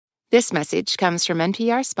This message comes from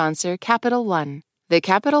NPR sponsor Capital One. The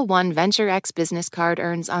Capital One Venture X business card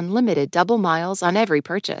earns unlimited double miles on every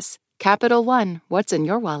purchase. Capital One, what's in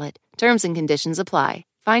your wallet? Terms and conditions apply.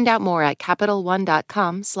 Find out more at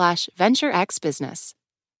CapitalOne.com/VentureXBusiness.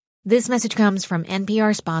 This message comes from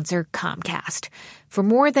NPR sponsor Comcast. For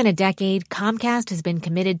more than a decade, Comcast has been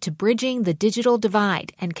committed to bridging the digital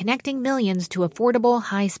divide and connecting millions to affordable,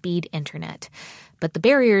 high-speed internet. But the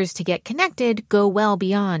barriers to get connected go well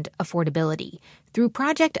beyond affordability. Through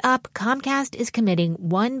Project Up, Comcast is committing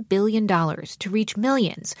 $1 billion to reach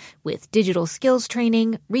millions with digital skills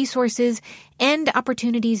training, resources, and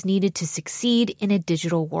opportunities needed to succeed in a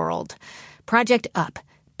digital world. Project Up,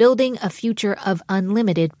 building a future of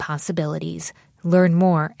unlimited possibilities. Learn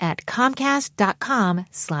more at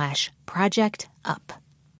comcast.com/projectup.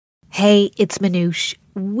 Hey, it's Manoush.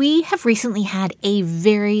 We have recently had a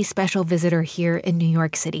very special visitor here in New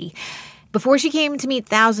York City. Before she came to meet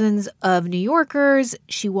thousands of New Yorkers,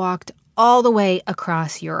 she walked all the way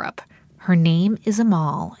across Europe. Her name is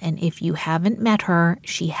Amal, and if you haven't met her,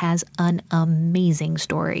 she has an amazing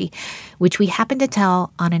story, which we happen to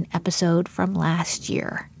tell on an episode from last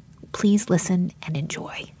year. Please listen and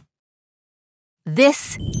enjoy.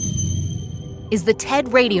 This is the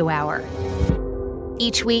TED Radio Hour.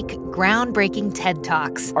 Each week, groundbreaking TED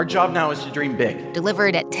Talks. Our job now is to dream big.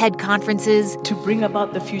 Delivered at TED conferences. To bring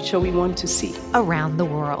about the future we want to see. Around the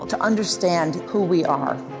world. To understand who we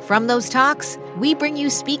are. From those talks, we bring you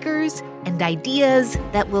speakers and ideas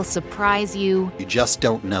that will surprise you. You just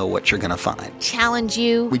don't know what you're going to find. Challenge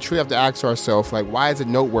you. We truly have to ask ourselves, why is it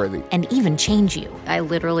noteworthy? And even change you. I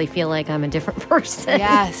literally feel like I'm a different person.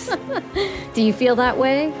 Yes. Do you feel that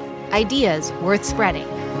way? Ideas worth spreading.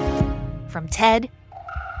 From TED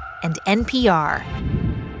and NPR.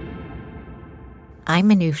 I'm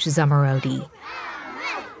Manoush Zomorodi.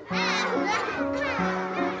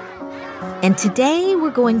 And today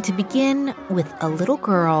we're going to begin with a little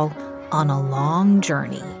girl on a long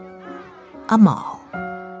journey. Amal.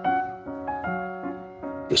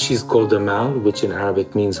 She's called Amal, which in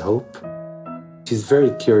Arabic means hope. She's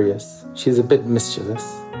very curious. She's a bit mischievous.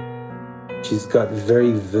 She's got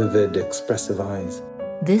very vivid, expressive eyes.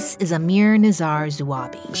 This is Amir Nizar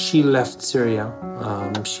Zuabi. She left Syria.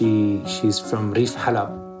 She's from Rif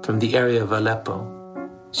Halab, from the area of Aleppo.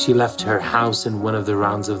 She left her house in one of the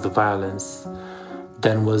rounds of the violence,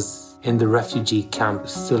 then was in the refugee camp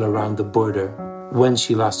still around the border when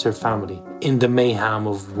she lost her family. In the mayhem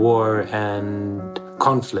of war and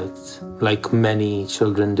conflict, like many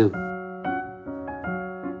children do.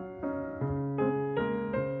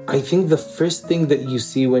 I think the first thing that you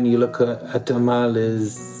see when you look at Amal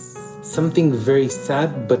is something very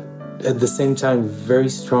sad, but at the same time very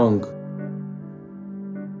strong.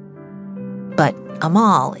 But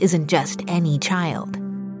Amal isn't just any child.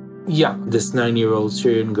 Yeah, this 9-year-old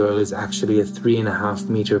Syrian girl is actually a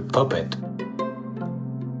 3.5-meter puppet.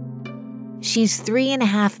 She's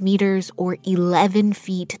 3.5 meters or 11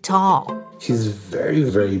 feet tall. She's very,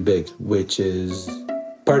 very big, which is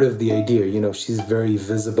part of the idea. You know, she's very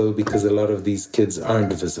visible because a lot of these kids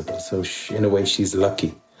aren't visible. So in a way, she's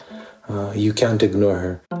lucky. You can't ignore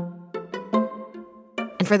her.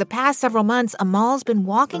 And for the past several months, Amal's been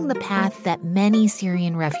walking the path that many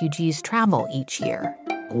Syrian refugees travel each year.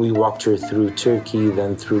 We walked her through Turkey,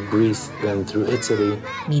 then through Greece, then through Italy.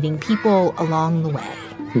 Meeting people along the way.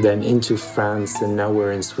 Then into France, and now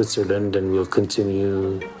we're in Switzerland, and we'll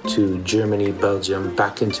continue to Germany, Belgium,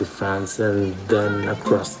 back into France, and then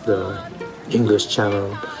across the English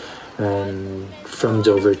Channel, and from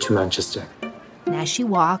Dover to Manchester. And as she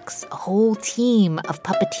walks, a whole team of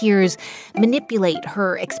puppeteers manipulate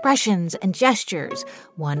her expressions and gestures,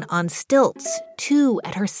 one on stilts, 2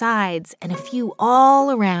 at her sides, and a few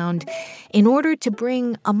all around, in order to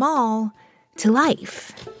bring Amal to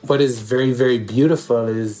life. What is very, very beautiful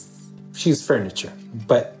is she's furniture.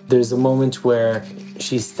 But there's a moment where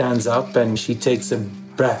she stands up and she takes a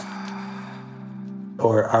breath.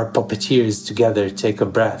 Or our puppeteers together take a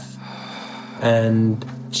breath. And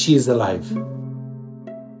she is alive.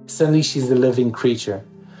 Suddenly she's a living creature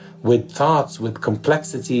with thoughts, with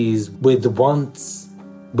complexities, with wants,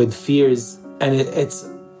 with fears. And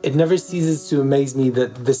it never ceases to amaze me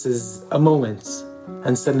that this is a moment.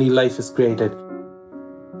 And suddenly life is created.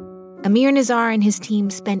 Amir Nizar and his team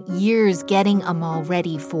spent years getting Amal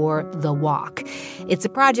ready for The Walk. It's a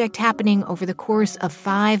project happening over the course of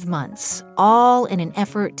 5 months, all in an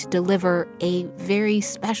effort to deliver a very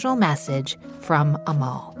special message from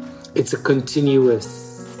Amal. It's a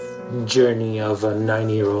continuous journey of a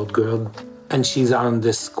 9-year-old girl, and she's on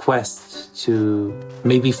this quest to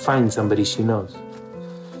maybe find somebody she knows.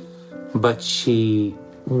 But she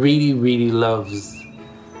really, really loves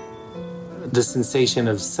the sensation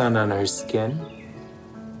of sun on her skin.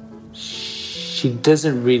 She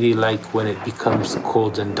doesn't really like when it becomes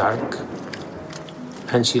cold and dark.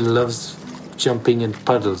 And she loves jumping in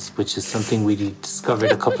puddles, which is something we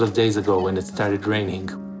discovered a couple of days ago when it started raining.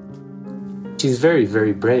 She's very,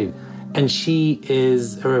 very brave. And she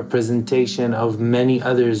is a representation of many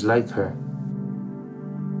others like her.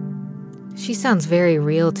 She sounds very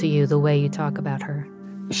real to you the way you talk about her.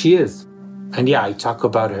 She is. And yeah, I talk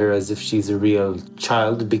about her as if she's a real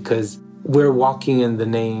child because we're walking in the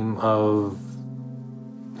name of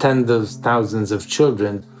tens of thousands of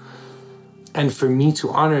children. And for me to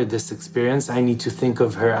honor this experience, I need to think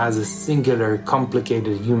of her as a singular,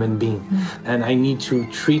 complicated human being. And I need to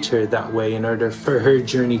treat her that way in order for her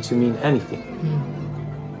journey to mean anything.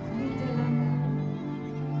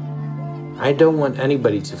 I don't want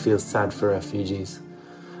anybody to feel sad for refugees.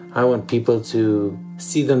 I want people to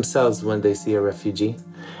see themselves when they see a refugee.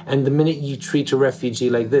 And the minute you treat a refugee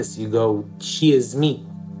like this, you go, she is me.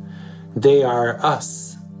 They are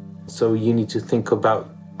us. So you need to think about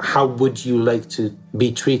how would you like to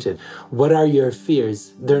be treated? What are your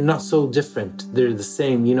fears? They're not so different. They're the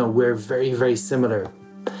same. You know, we're very, very similar.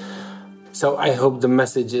 So I hope the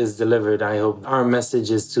message is delivered. I hope our message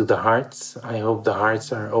is to the hearts. I hope the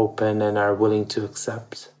hearts are open and are willing to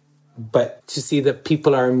accept. But to see that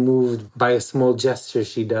people are moved by a small gesture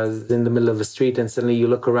she does in the middle of a street, and suddenly you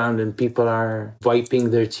look around and people are wiping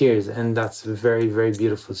their tears, and that's very, very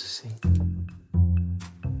beautiful to see.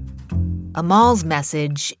 Amal's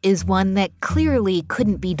message is one that clearly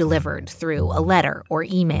couldn't be delivered through a letter or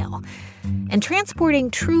email. And transporting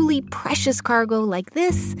truly precious cargo like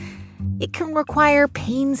this, it can require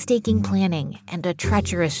painstaking planning and a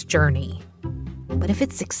treacherous journey. But if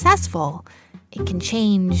it's successful, it can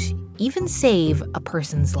change, even save a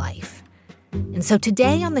person's life. And so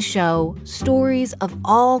today on the show, stories of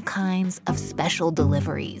all kinds of special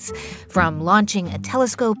deliveries, from launching a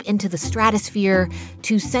telescope into the stratosphere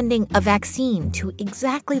to sending a vaccine to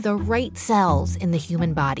exactly the right cells in the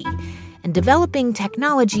human body, and developing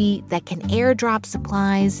technology that can airdrop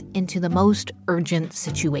supplies into the most urgent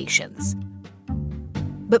situations.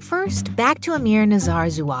 But first, back to Amir Nazar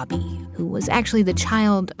Zuabi, who was actually the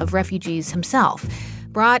child of refugees himself,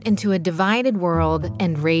 brought into a divided world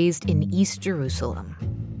and raised in East Jerusalem.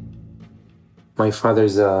 My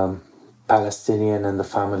father's a Palestinian and the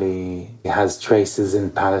family has traces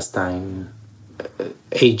in Palestine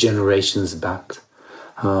 8 generations back.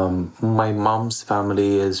 My mom's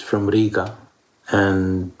family is from Riga,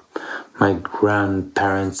 and my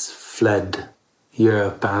grandparents fled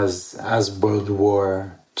Europe as World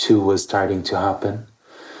War II was starting to happen,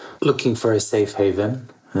 looking for a safe haven.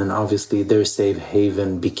 And obviously their safe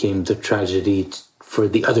haven became the tragedy for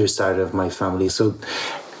the other side of my family. So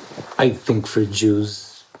I think for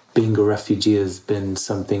Jews, being a refugee has been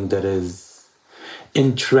something that is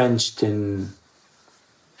entrenched in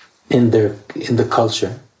the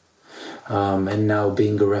culture. And now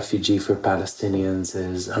being a refugee for Palestinians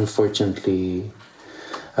is unfortunately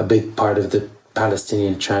a big part of the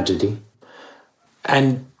Palestinian tragedy.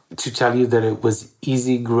 And to tell you that it was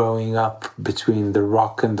easy growing up between the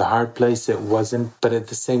rock and the hard place, it wasn't. But at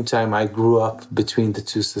the same time, I grew up between the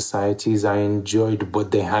two societies. I enjoyed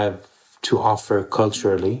what they have to offer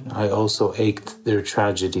culturally. I also ached their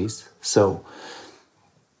tragedies. So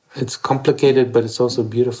it's complicated, but it's also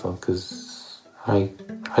beautiful because I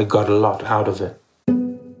got a lot out of it.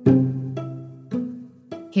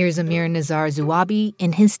 Here's Amir Nazar Zuabi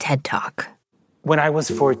in his TED Talk. When I was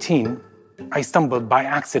 14, I stumbled by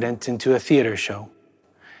accident into a theater show,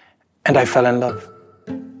 and I fell in love.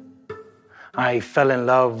 I fell in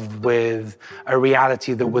love with a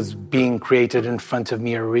reality that was being created in front of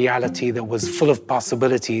me, a reality that was full of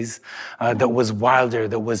possibilities, that was wilder,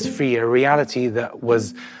 that was free, a reality that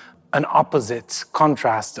was an opposite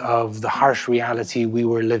contrast of the harsh reality we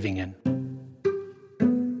were living in.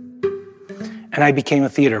 And I became a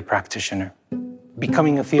theater practitioner.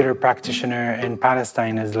 Becoming a theater practitioner in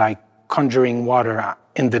Palestine is like conjuring water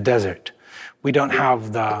in the desert. We don't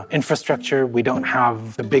have the infrastructure, we don't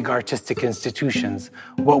have the big artistic institutions.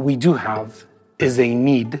 What we do have is a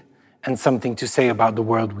need and something to say about the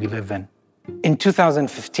world we live in. In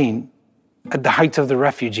 2015, at the height of the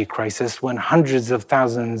refugee crisis, when hundreds of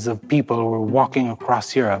thousands of people were walking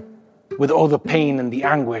across Europe, with all the pain and the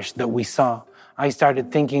anguish that we saw, I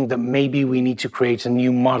started thinking that maybe we need to create a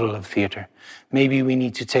new model of theater. Maybe we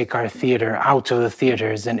need to take our theater out of the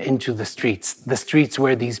theaters and into the streets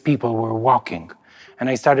where these people were walking. And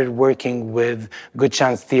I started working with Good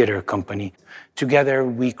Chance Theater Company. Together,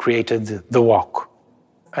 we created The Walk.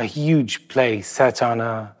 a huge play set on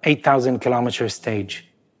a 8,000-kilometer stage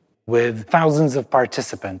with thousands of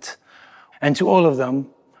participants. And to all of them,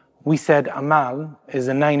 we said, Amal is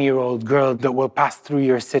a 9-year-old girl that will pass through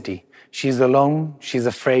your city. She's alone, she's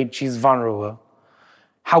afraid, she's vulnerable.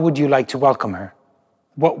 How would you like to welcome her?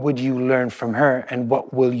 What would you learn from her, and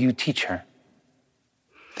what will you teach her?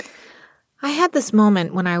 I had this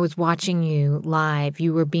moment when I was watching you live.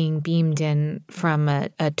 You were being beamed in from a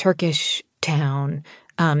Turkish town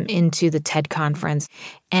into the TED conference.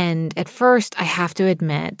 And at first, I have to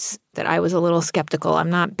admit that I was a little skeptical. I'm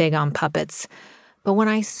not big on puppets. But when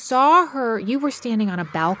I saw her, you were standing on a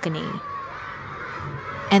balcony.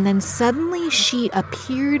 And then suddenly she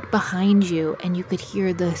appeared behind you, and you could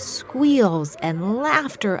hear the squeals and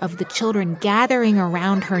laughter of the children gathering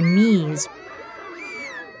around her knees.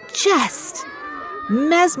 Just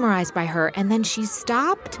mesmerized by her. And then she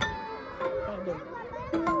stopped.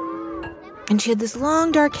 And she had this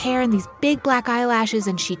long dark hair and these big black eyelashes,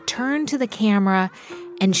 and she turned to the camera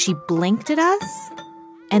and she blinked at us,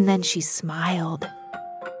 and then she smiled.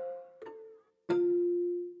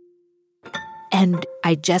 And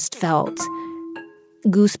I just felt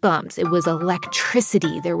goosebumps. It was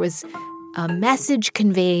electricity. There was a message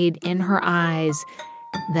conveyed in her eyes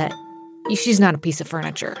that she's not a piece of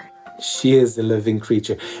furniture. She is a living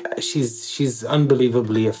creature. She's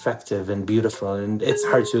unbelievably effective and beautiful, and it's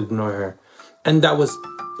hard to ignore her. And that was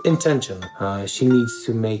intentional. She needs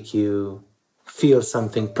to make you feel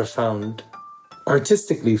something profound.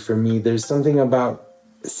 Artistically, for me, there's something about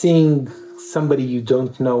seeing somebody you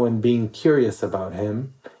don't know and being curious about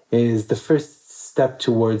him is the first step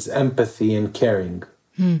towards empathy and caring.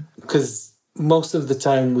 Because most of the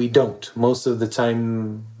time we don't. Most of the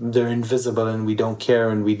time they're invisible and we don't care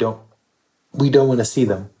and we don't want to see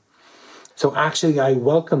them. So actually I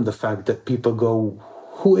welcome the fact that people go,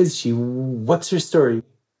 who is she? What's her story?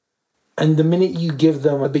 And the minute you give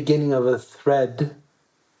them a beginning of a thread,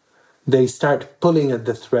 they start pulling at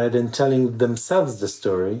the thread and telling themselves the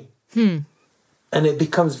story. And it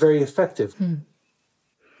becomes very effective.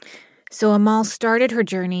 So Amal started her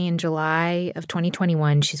journey in July of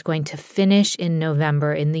 2021. She's going to finish in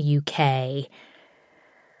November in the UK.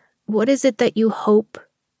 What is it that you hope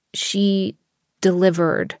she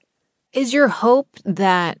delivered? Is your hope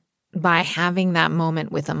that by having that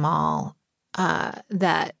moment with Amal,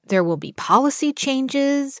 that there will be policy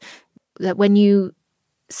changes, that when you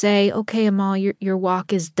say, okay, Amal, your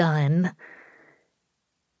walk is done,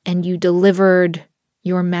 and you delivered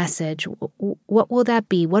your message, what will that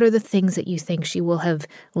be? What are the things that you think she will have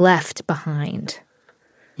left behind?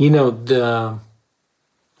 You know,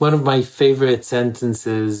 one of my favorite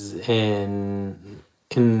sentences in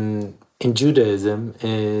Judaism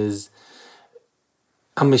is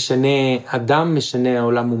Adam mishaneh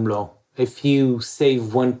olam umlo. If you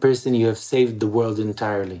save one person, you have saved the world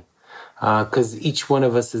entirely. Because each one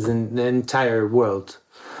of us is in the entire world.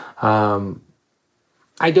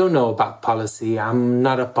 I don't know about policy. I'm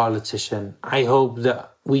not a politician. I hope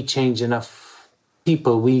that we change enough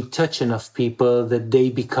people, we touch enough people that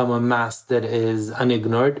they become a mass that is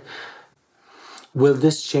unignored. Will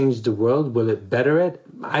this change the world? Will it better it?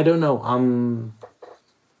 I don't know. I'm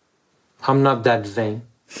not that vain.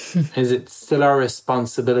 Is it still our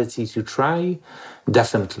responsibility to try?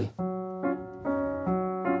 Definitely.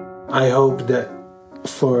 I hope that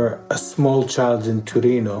for a small child in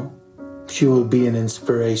Torino, she will be an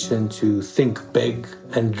inspiration to think big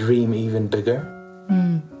and dream even bigger.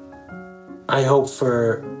 I hope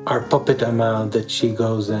for our puppet Amal that she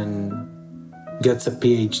goes and gets a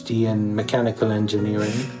PhD in mechanical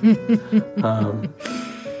engineering.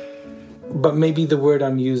 But maybe the word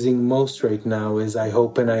I'm using most right now is I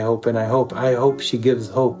hope and I hope and I hope. I hope she gives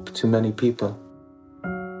hope to many people.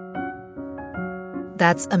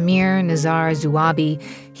 That's Amir Nizar Zuabi.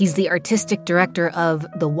 He's the artistic director of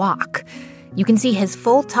The Walk. You can see his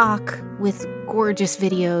full talk with gorgeous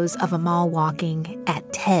videos of Amal walking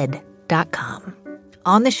at TED.com.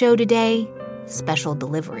 On the show today, special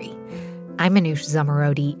delivery. I'm Manoush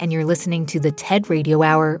Zomorodi, and you're listening to the TED Radio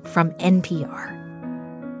Hour from NPR.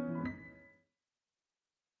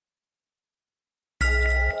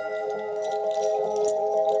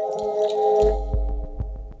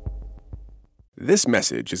 This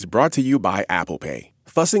message is brought to you by Apple Pay.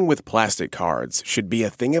 Fussing with plastic cards should be a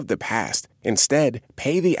thing of the past. Instead,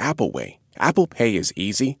 pay the Apple way. Apple Pay is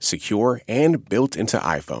easy, secure, and built into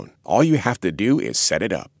iPhone. All you have to do is set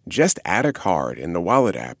it up. Just add a card in the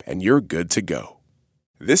Wallet app and you're good to go.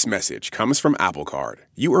 This message comes from Apple Card.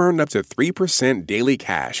 You earn up to 3% daily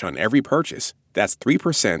cash on every purchase. That's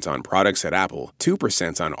 3% on products at Apple,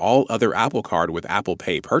 2% on all other Apple Card with Apple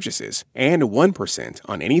Pay purchases, and 1%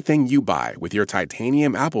 on anything you buy with your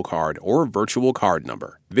titanium Apple Card or virtual card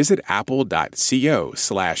number. Visit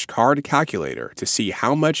apple.co/card calculator to see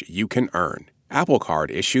how much you can earn. Apple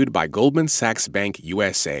Card issued by Goldman Sachs Bank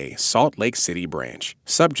USA, Salt Lake City branch.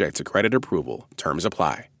 Subject to credit approval. Terms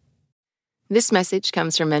apply. This message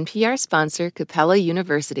comes from NPR sponsor Capella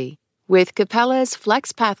University. With Capella's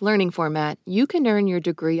FlexPath learning format, you can earn your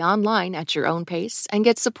degree online at your own pace and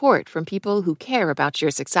get support from people who care about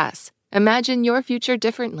your success. Imagine your future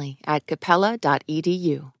differently at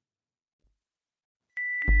capella.edu.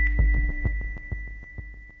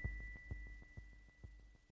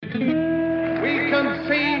 We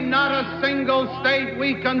concede not a single state.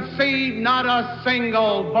 We concede not a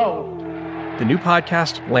single vote. The new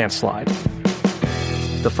podcast, Landslide.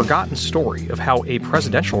 The forgotten story of how a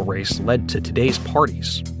presidential race led to today's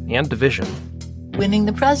parties and division. Winning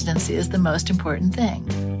the presidency is the most important thing.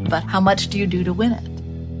 But how much do you do to win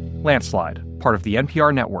it? Landslide, part of the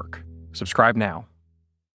NPR network. Subscribe now.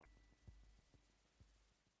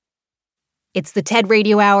 It's the TED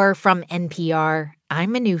Radio Hour from NPR.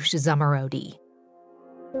 I'm Manoush Zomorodi.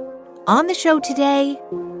 On the show today,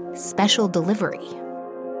 special delivery.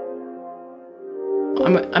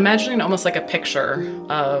 I'm imagining almost like a picture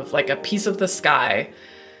of like a piece of the sky.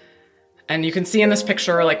 And you can see in this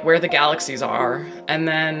picture like where the galaxies are. And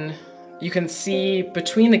then you can see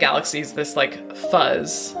between the galaxies this like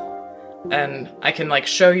fuzz. And I can like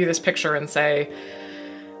show you this picture and say,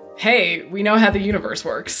 hey, we know how the universe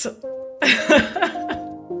works.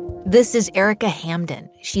 This is Erica Hamden.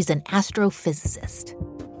 She's an astrophysicist.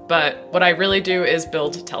 But what I really do is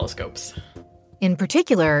build telescopes. In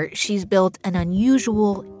particular, she's built an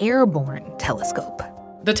unusual airborne telescope.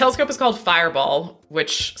 The telescope is called Fireball,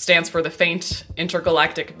 which stands for the Faint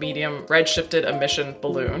Intergalactic Medium Redshifted Emission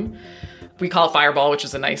Balloon. We call it Fireball, which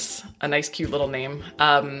is a nice, cute little name.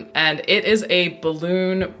 And it is a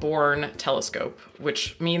balloon-borne telescope,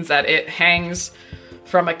 which means that it hangs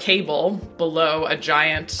from a cable below a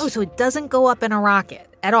giant... Oh, so it doesn't go up in a rocket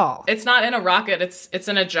at all? It's not in a rocket. It's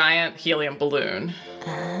in a giant helium balloon.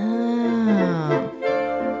 Oh.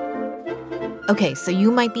 Okay, so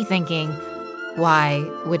you might be thinking, why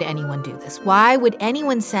would anyone do this? Why would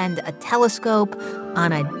anyone send a telescope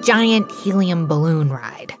on a giant helium balloon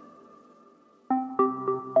ride?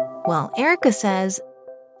 Well, Erica says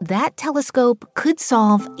that telescope could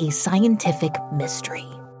solve a scientific mystery.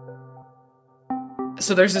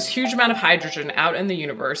 So there's this huge amount of hydrogen out in the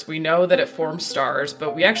universe. We know that it forms stars,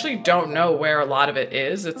 but we actually don't know where a lot of it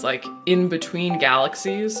is. It's like in between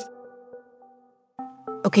galaxies.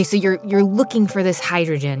 Okay, so you're looking for this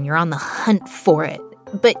hydrogen. You're on the hunt for it.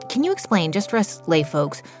 But can you explain, just for us lay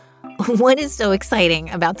folks, what is so exciting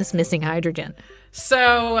about this missing hydrogen?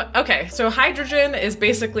 So hydrogen is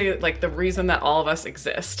basically like the reason that all of us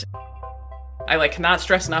exist. I cannot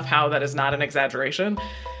stress enough how that is not an exaggeration.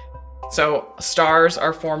 So stars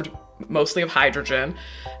are formed mostly of hydrogen,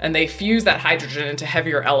 and they fuse that hydrogen into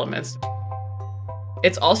heavier elements.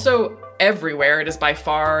 It's also everywhere. It is by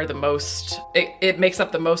far the most, it makes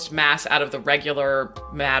up the most mass out of the regular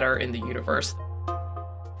matter in the universe.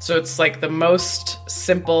 So it's like the most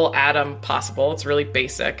simple atom possible. It's really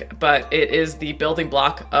basic, but it is the building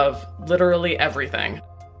block of literally everything.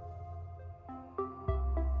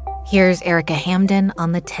 Here's Erica Hamden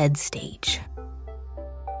on the TED stage.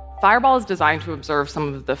 Fireball is designed to observe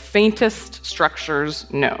some of the faintest structures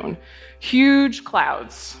known. Huge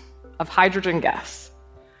clouds of hydrogen gas.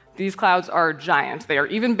 These clouds are giant. They are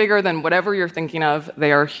even bigger than whatever you're thinking of.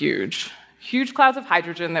 They are huge. Huge clouds of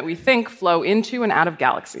hydrogen that we think flow into and out of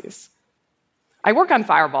galaxies. I work on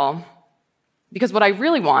Fireball because what I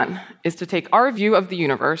really want is to take our view of the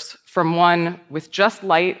universe from one with just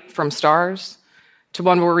light from stars to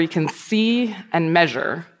one where we can see and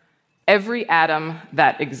measure every atom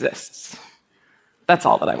that exists. That's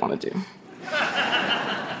all that I want to do.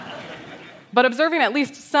 But observing at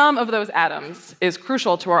least some of those atoms is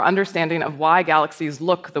crucial to our understanding of why galaxies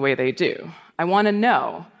look the way they do. I want to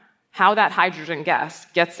know how that hydrogen gas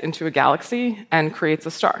gets into a galaxy and creates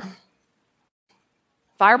a star.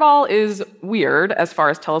 Fireball is weird as far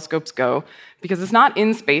as telescopes go because it's not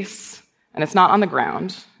in space and it's not on the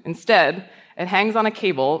ground. Instead, it hangs on a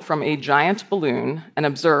cable from a giant balloon and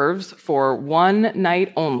observes for one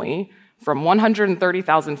night only from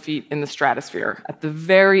 130,000 feet in the stratosphere at the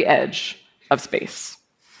very edge of space.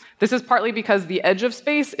 This is partly because the edge of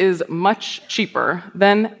space is much cheaper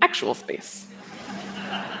than actual space.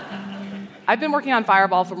 I've been working on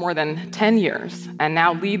Fireball for more than 10 years and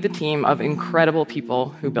now lead the team of incredible people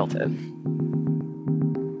who built it.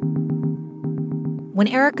 When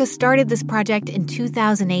Erica started this project in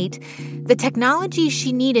 2008, the technology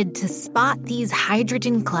she needed to spot these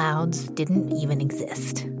hydrogen clouds didn't even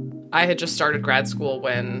exist. I had just started grad school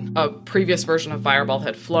when a previous version of Fireball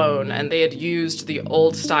had flown, and they had used the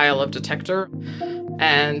old style of detector,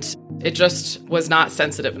 and it just was not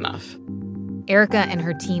sensitive enough. Erica and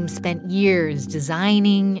her team spent years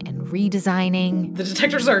designing and redesigning. The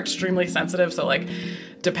detectors are extremely sensitive, so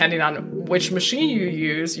depending on which machine you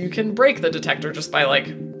use, you can break the detector just by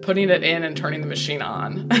putting it in and turning the machine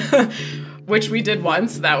on. Which we did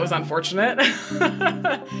once. That was unfortunate.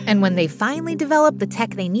 And when they finally developed the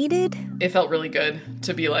tech they needed, it felt really good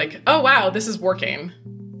to be like, oh, wow, this is working.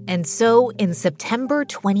 And so in September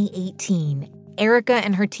 2018, Erica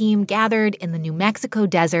and her team gathered in the New Mexico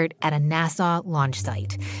desert at a NASA launch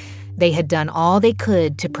site. They had done all they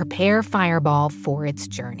could to prepare Fireball for its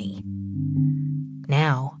journey.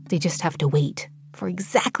 Now they just have to wait for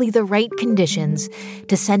exactly the right conditions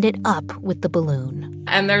to send it up with the balloon.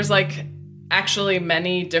 And there's actually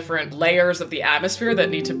many different layers of the atmosphere that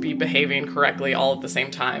need to be behaving correctly all at the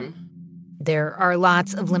same time. There are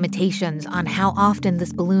lots of limitations on how often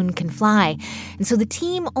this balloon can fly, and so the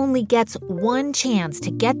team only gets one chance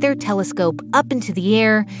to get their telescope up into the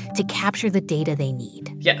air to capture the data they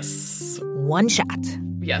need. Yes. One shot.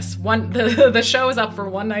 Yes. The show is up for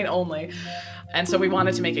one night only, and so we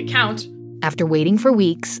wanted to make it count. After waiting for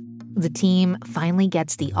weeks, the team finally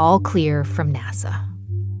gets the all clear from NASA.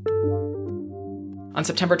 On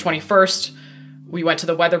September 21st, we went to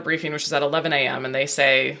the weather briefing, which is at 11 a.m., and they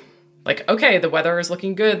say, okay, the weather is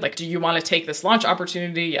looking good. Do you want to take this launch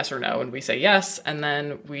opportunity, yes or no? And we say yes, and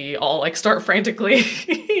then we all start frantically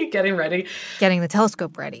getting ready. Getting the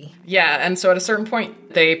telescope ready. Yeah, and so at a certain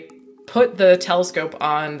point, they put the telescope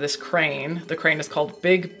on this crane. The crane is called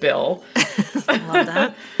Big Bill. Love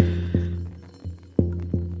that.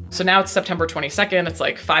 So now it's September 22nd.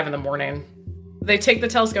 It's 5 in the morning. They take the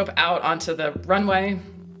telescope out onto the runway,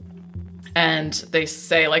 and they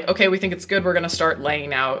say, okay, we think it's good. We're going to start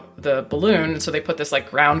laying out the balloon. So they put this,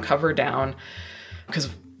 ground cover down, because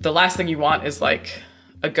the last thing you want is,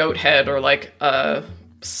 a goat head or, a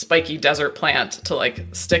spiky desert plant to,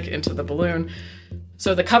 stick into the balloon.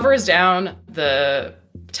 So the cover is down, the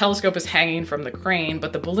telescope is hanging from the crane,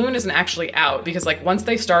 but the balloon isn't actually out, because, okay,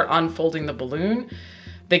 they start unfolding the balloon,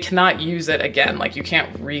 they cannot use it again. You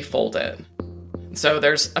can't refold it. So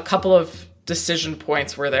there's a couple of decision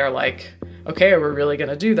points where they're okay, we're really going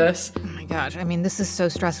to do this. Oh my gosh. I mean, this is so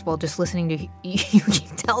stressful just listening to you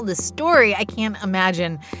tell this story. I can't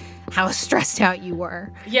imagine how stressed out you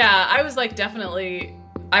were. Yeah, I was I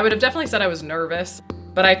would have definitely said I was nervous,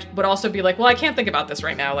 but I would also be well, I can't think about this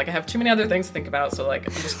right now. I have too many other things to think about. So I'm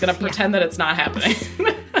just going to pretend that it's not happening.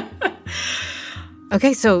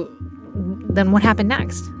 Okay, so then what happened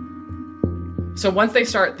next? So once they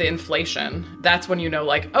start the inflation, that's when you know,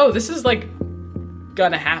 oh, this is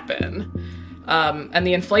gonna happen. And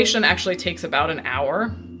the inflation actually takes about an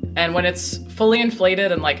hour. And when it's fully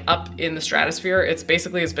inflated and up in the stratosphere, it's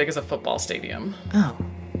basically as big as a football stadium. Oh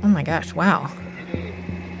my gosh, wow.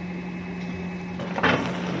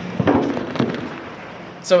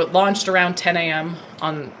 So it launched around 10 a.m.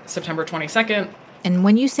 on September 22nd. And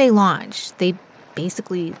when you say launch, they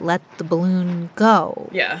basically let the balloon go.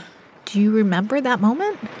 Yeah. Do you remember that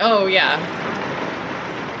moment? Oh, yeah.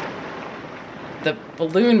 The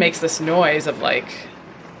balloon makes this noise of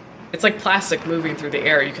it's like plastic moving through the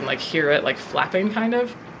air. You can hear it flapping kind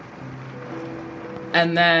of.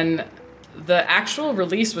 And then the actual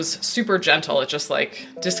release was super gentle. It just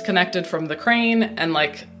disconnected from the crane and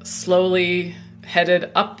slowly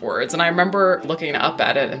headed upwards. And I remember looking up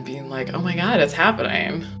at it and being oh my God, it's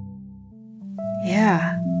happening.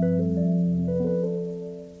 Yeah.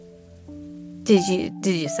 Did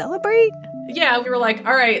you celebrate? Yeah, we were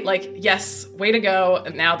all right, yes, way to go.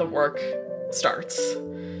 And now the work starts.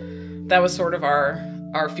 That was sort of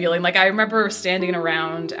our feeling. I remember standing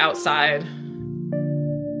around outside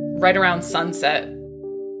right around sunset,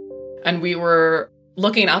 and we were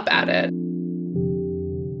looking up at it.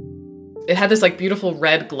 It had this beautiful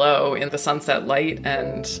red glow in the sunset light,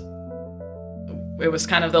 and it was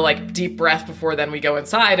kind of the deep breath before then we go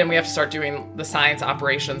inside and we have to start doing the science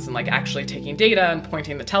operations and actually taking data and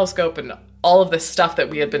pointing the telescope and all of this stuff that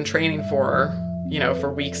we had been training for,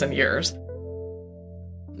 for weeks and years.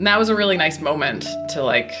 And that was a really nice moment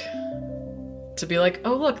to be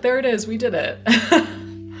oh, look, there it is. We did it.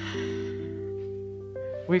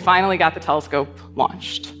 We finally got the telescope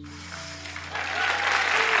launched.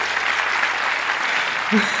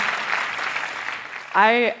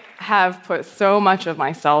 I have put so much of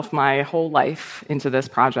myself, my whole life, into this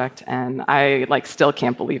project, and I still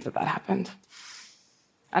can't believe that happened.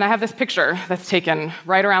 And I have this picture that's taken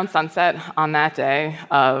right around sunset on that day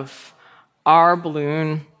of our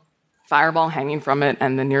balloon, Fireball hanging from it,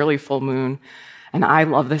 and the nearly full moon. And I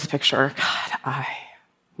love this picture. God, I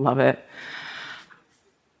love it.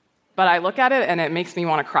 But I look at it and it makes me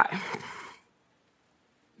want to cry.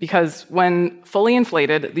 Because when fully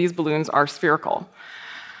inflated, these balloons are spherical.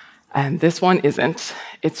 And this one isn't.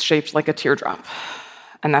 It's shaped like a teardrop.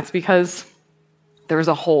 And that's because there's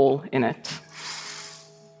a hole in it.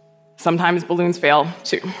 Sometimes balloons fail,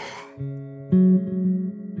 too.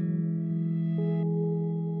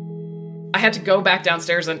 I had to go back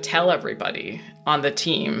downstairs and tell everybody on the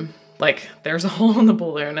team, there's a hole in the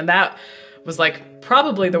balloon. And that was,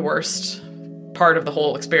 probably the worst part of the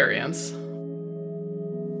whole experience.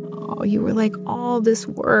 Oh, you were like, all this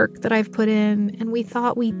work that I've put in, and we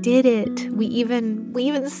thought we did it. We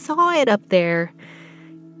even saw it up there.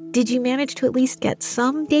 Did you manage to at least get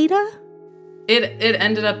some data? It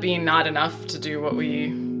ended up being not enough to do what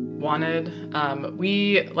we wanted.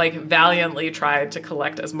 We valiantly tried to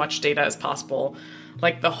collect as much data as possible,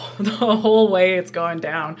 the whole way it's going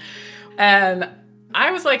down. And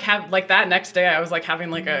I was that next day I was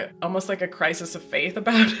having almost a crisis of faith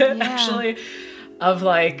about it, yeah. Actually, of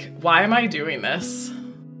why am I doing this?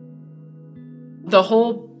 The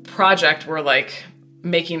whole project we're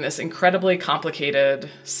making this incredibly complicated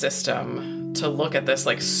system to look at this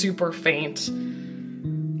super faint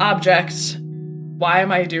object. Why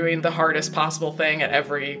am I doing the hardest possible thing at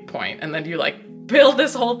every point? And then you build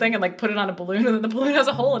this whole thing and put it on a balloon, and then the balloon has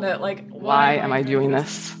a hole in it. Why am I doing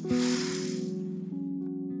this?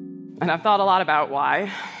 And I've thought a lot about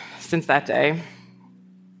why since that day.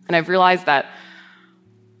 And I've realized that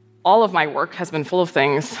all of my work has been full of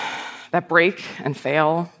things that break and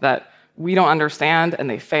fail, that we don't understand and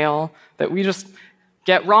they fail, that we just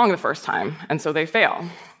get wrong the first time, and so they fail.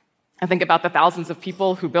 I think about the thousands of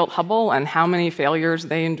people who built Hubble and how many failures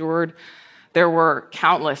they endured. There were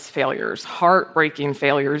countless failures, heartbreaking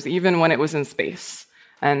failures, even when it was in space.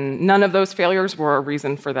 And none of those failures were a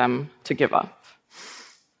reason for them to give up.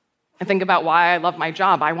 I think about why I love my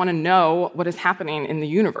job. I want to know what is happening in the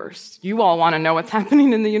universe. You all want to know what's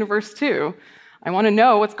happening in the universe, too. I want to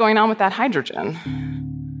know what's going on with that hydrogen.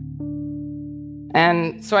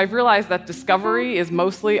 And so I've realized that discovery is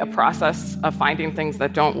mostly a process of finding things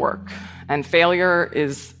that don't work. And failure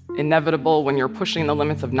is inevitable when you're pushing the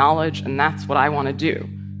limits of knowledge, and that's what I want to do.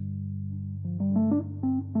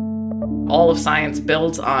 All of science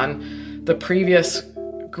builds on the previous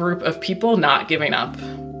group of people not giving up.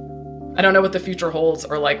 I don't know what the future holds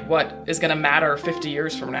or what is going to matter 50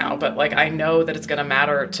 years from now, but I know that it's going to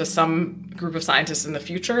matter to some group of scientists in the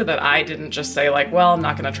future that I didn't just say well, I'm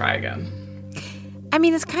not going to try again. I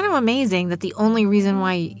mean, it's kind of amazing that the only reason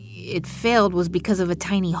why it failed was because of a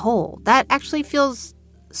tiny hole. That actually feels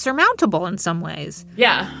surmountable in some ways.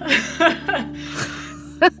 Yeah.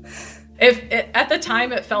 At the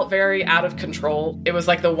time, it felt very out of control. It was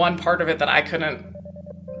the one part of it that I couldn't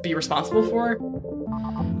be responsible for.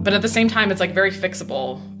 But at the same time, it's very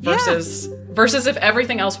fixable versus if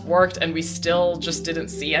everything else worked and we still just didn't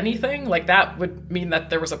see anything, that would mean that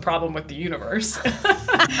there was a problem with the universe,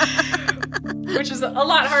 which is a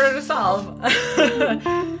lot harder to solve.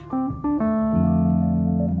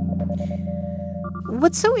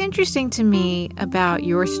 What's so interesting to me about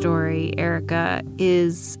your story, Erica,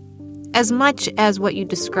 is as much as what you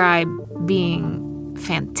describe being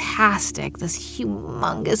fantastic, this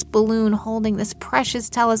humongous balloon holding this precious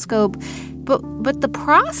telescope, but the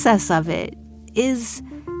process of it is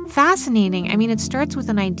fascinating. I mean, it starts with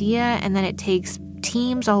an idea, and then it takes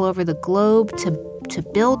teams all over the globe to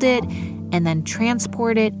build it, and then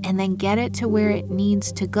transport it, and then get it to where it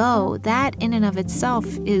needs to go. That in and of itself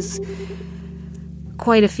is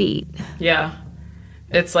quite a feat. Yeah.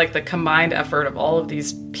 It's the combined effort of all of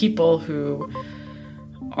these people who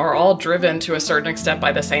are all driven to a certain extent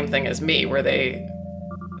by the same thing as me, where they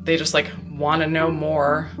just want to know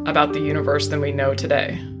more about the universe than we know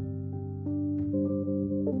today.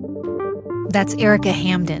 That's Erica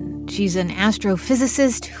Hamden. She's an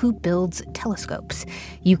astrophysicist who builds telescopes.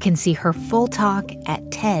 You can see her full talk at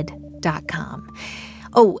TED.com.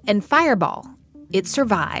 Oh, and Fireball. It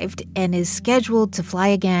survived and is scheduled to fly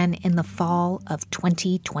again in the fall of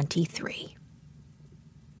 2023.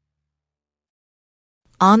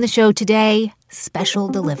 On the show today, special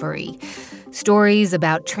delivery. Stories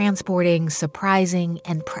about transporting surprising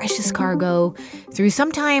and precious cargo through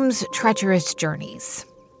sometimes treacherous journeys.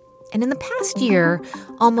 And in the past year,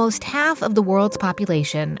 almost half of the world's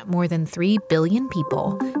population, more than 3 billion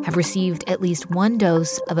people, have received at least one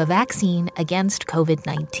dose of a vaccine against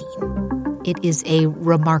COVID-19. It is a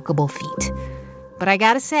remarkable feat. But I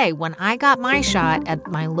gotta say, when I got my shot at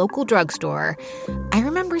my local drugstore, I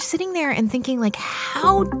remember sitting there and thinking,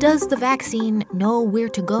 how does the vaccine know where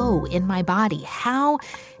to go in my body? How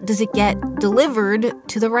does it get delivered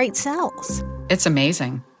to the right cells? It's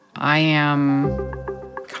amazing. I am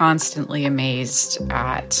constantly amazed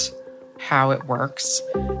at how it works,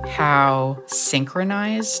 how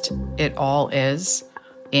synchronized it all is,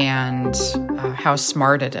 and how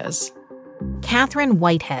smart it is. Catherine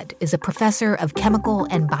Whitehead is a professor of chemical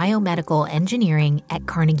and biomedical engineering at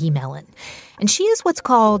Carnegie Mellon, and she is what's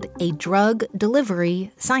called a drug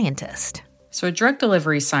delivery scientist. So a drug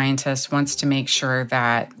delivery scientist wants to make sure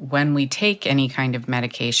that when we take any kind of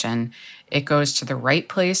medication, it goes to the right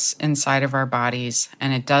place inside of our bodies,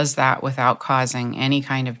 and it does that without causing any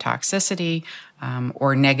kind of toxicity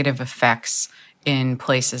or negative effects in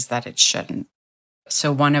places that it shouldn't.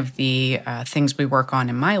 So one of the things we work on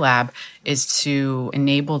in my lab is to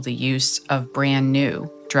enable the use of brand new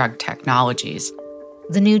drug technologies.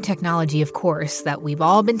 The new technology, of course, that we've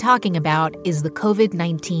all been talking about is the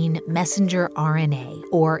COVID-19 messenger RNA,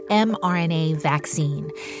 or mRNA vaccine.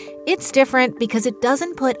 It's different because it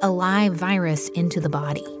doesn't put a live virus into the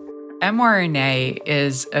body. mRNA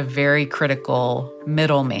is a very critical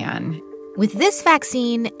middleman. With this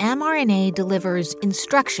vaccine, mRNA delivers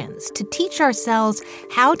instructions to teach our cells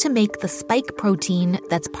how to make the spike protein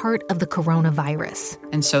that's part of the coronavirus.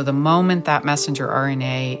 And so the moment that messenger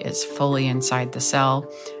RNA is fully inside the cell,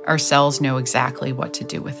 our cells know exactly what to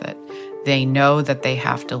do with it. They know that they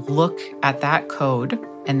have to look at that code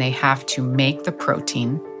and they have to make the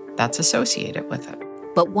protein that's associated with it.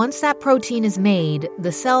 But once that protein is made,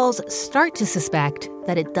 the cells start to suspect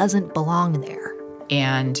that it doesn't belong there.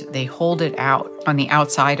 And they hold it out on the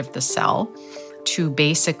outside of the cell to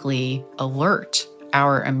basically alert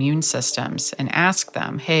our immune systems and ask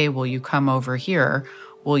them, hey, will you come over here?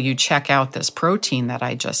 Will you check out this protein that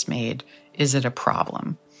I just made? Is it a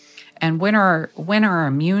problem? And when our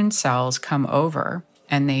immune cells come over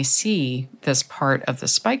and they see this part of the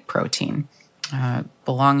spike protein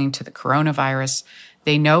belonging to the coronavirus,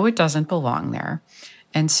 they know it doesn't belong there.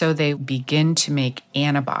 And so they begin to make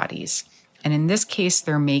antibodies. And in this case,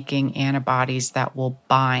 they're making antibodies that will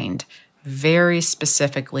bind very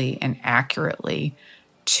specifically and accurately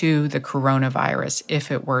to the coronavirus if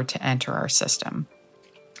it were to enter our system.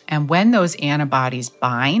 And when those antibodies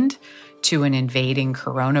bind to an invading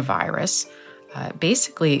coronavirus,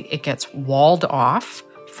 basically it gets walled off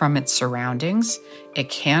from its surroundings. It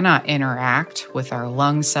cannot interact with our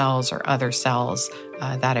lung cells or other cells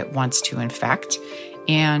that it wants to infect.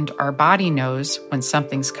 And our body knows when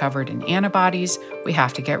something's covered in antibodies, we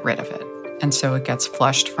have to get rid of it. And so it gets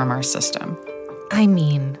flushed from our system. I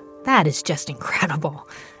mean, that is just incredible.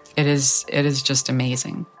 It is just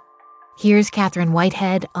amazing. Here's Catherine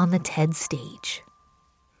Whitehead on the TED stage.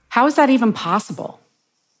 How is that even possible?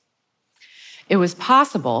 It was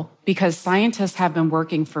possible because scientists have been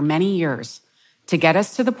working for many years to get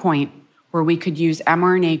us to the point where we could use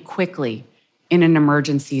mRNA quickly in an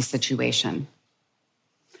emergency situation.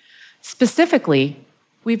 Specifically,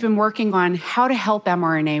 we've been working on how to help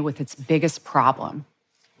mRNA with its biggest problem,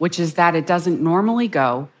 which is that it doesn't normally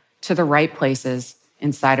go to the right places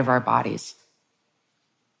inside of our bodies.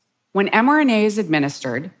 When mRNA is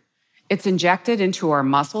administered, it's injected into our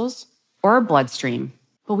muscles or our bloodstream,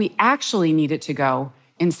 but we actually need it to go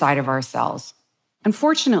inside of our cells.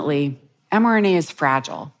 Unfortunately, mRNA is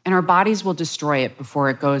fragile, and our bodies will destroy it before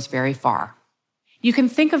it goes very far. You can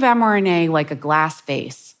think of mRNA like a glass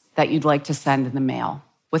vase that you'd like to send in the mail.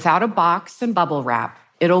 Without a box and bubble wrap,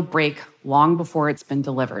 it'll break long before it's been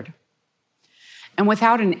delivered. And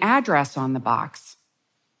without an address on the box,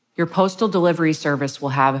 your postal delivery service will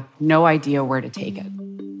have no idea where to take it.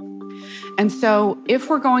 And so, if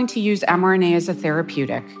we're going to use mRNA as a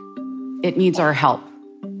therapeutic, it needs our help.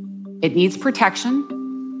 It needs protection,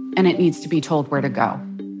 and it needs to be told where to go.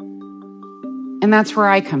 And that's where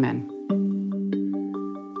I come in.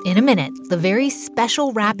 In a minute, the very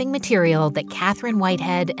special wrapping material that Catherine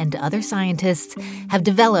Whitehead and other scientists have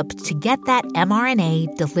developed to get that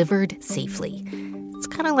mRNA delivered safely. It's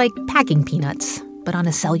kind of like packing peanuts, but on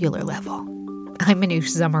a cellular level. I'm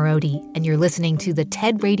Manoush Zomorodi, and you're listening to the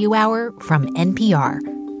TED Radio Hour from NPR.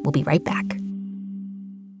 We'll be right back.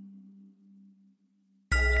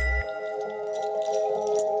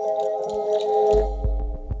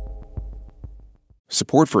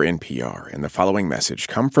 Support for NPR and the following message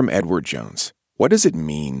come from Edward Jones. What does it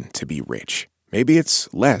mean to be rich? Maybe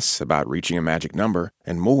it's less about reaching a magic number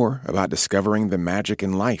and more about discovering the magic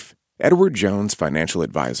in life. Edward Jones Financial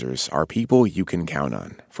Advisors are people you can count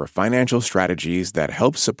on for financial strategies that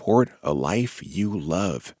help support a life you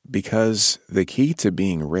love. Because the key to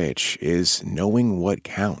being rich is knowing what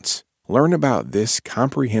counts. Learn about this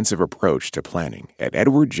comprehensive approach to planning at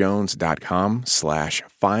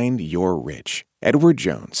edwardjones.com/findyourrich. Edward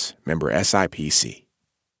Jones, member SIPC.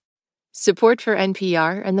 Support for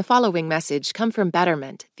NPR and the following message come from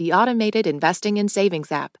Betterment, the automated investing and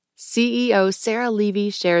savings app. CEO Sarah Levy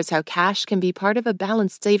shares how cash can be part of a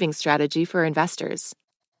balanced savings strategy for investors.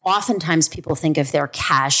 Oftentimes people think of their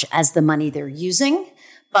cash as the money they're using,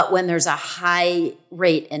 but when there's a high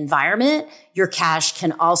rate environment, your cash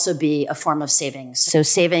can also be a form of savings. So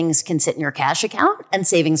savings can sit in your cash account and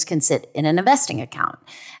savings can sit in an investing account.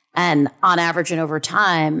 And on average and over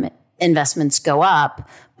time, investments go up,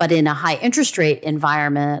 but in a high interest rate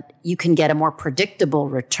environment, you can get a more predictable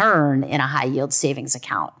return in a high yield savings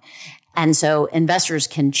account. And so investors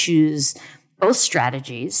can choose both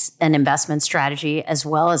strategies, an investment strategy as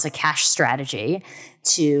well as a cash strategy,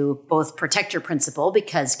 to both protect your principal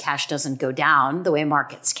because cash doesn't go down the way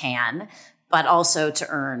markets can, but also to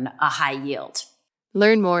earn a high yield.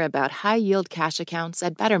 Learn more about high-yield cash accounts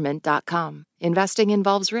at Betterment.com. Investing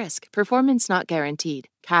involves risk. Performance not guaranteed.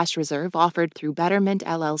 Cash reserve offered through Betterment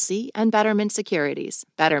LLC and Betterment Securities.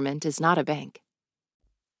 Betterment is not a bank.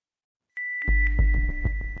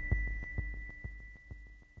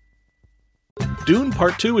 Dune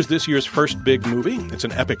Part 2 is this year's first big movie. It's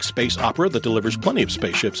an epic space opera that delivers plenty of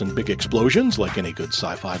spaceships and big explosions, like any good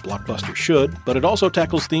sci-fi blockbuster should, but it also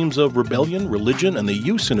tackles themes of rebellion, religion, and the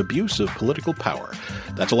use and abuse of political power.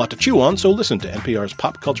 That's a lot to chew on, so listen to NPR's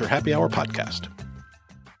Pop Culture Happy Hour podcast.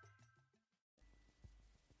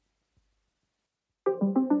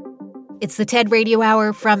 It's the TED Radio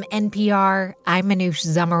Hour from NPR. I'm Manoush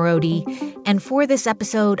Zomorodi. And for this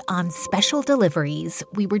episode on special deliveries,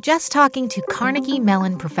 we were just talking to Carnegie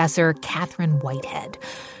Mellon professor Catherine Whitehead.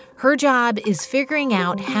 Her job is figuring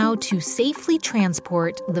out how to safely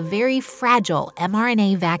transport the very fragile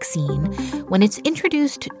mRNA vaccine when it's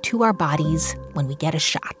introduced to our bodies when we get a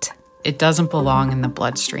shot. It doesn't belong in the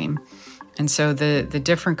bloodstream. And so the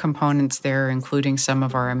different components there, including some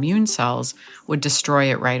of our immune cells, would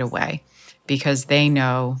destroy it right away because they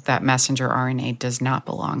know that messenger RNA does not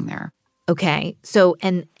belong there. Okay, so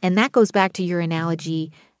and that goes back to your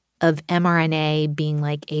analogy of mRNA being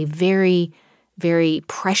like a very, very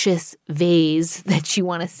precious vase that you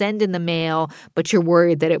want to send in the mail, but you're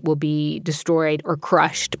worried that it will be destroyed or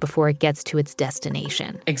crushed before it gets to its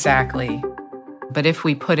destination. Exactly. But if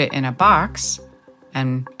we put it in a box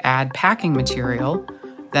and add packing material,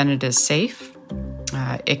 then it is safe.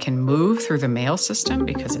 It can move through the mail system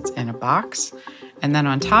because it's in a box. And then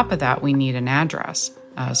on top of that, we need an address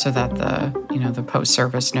so that the post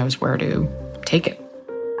service knows where to take it.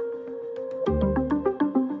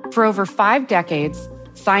 For over 5 decades,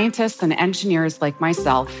 scientists and engineers like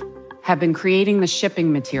myself have been creating the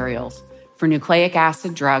shipping materials for nucleic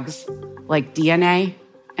acid drugs like DNA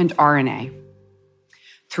and RNA.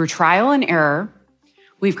 Through trial and error,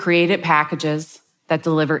 we've created packages that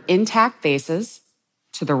deliver intact bases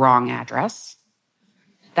to the wrong address,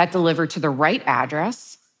 that deliver to the right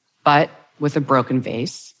address, but with a broken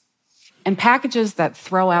vase, and packages that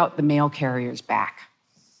throw out the mail carrier's back.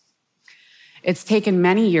 It's taken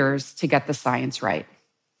many years to get the science right.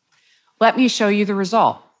 Let me show you the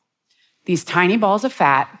result. These tiny balls of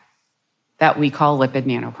fat that we call lipid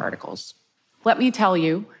nanoparticles. Let me tell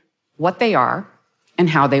you what they are and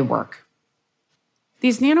how they work.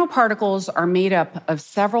 These nanoparticles are made up of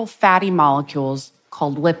several fatty molecules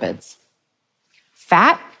called lipids.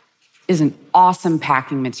 Fat is an awesome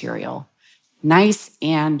packing material, nice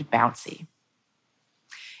and bouncy.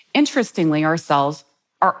 Interestingly, our cells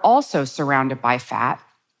are also surrounded by fat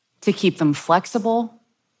to keep them flexible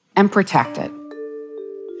and protected.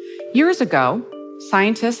 Years ago,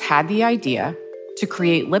 scientists had the idea to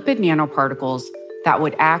create lipid nanoparticles that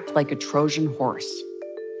would act like a Trojan horse.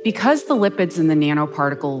 Because the lipids in the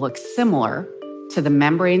nanoparticle look similar to the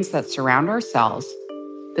membranes that surround our cells,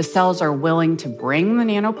 the cells are willing to bring the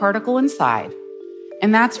nanoparticle inside,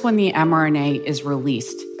 and that's when the mRNA is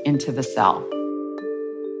released into the cell.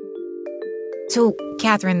 So,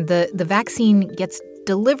 Catherine, the vaccine gets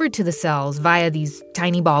delivered to the cells via these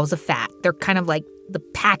tiny balls of fat. They're kind of like the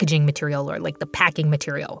packaging material or like the packing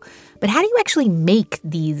material. But how do you actually make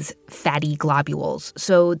these fatty globules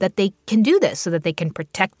so that they can do this, so that they can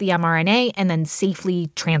protect the mRNA and then safely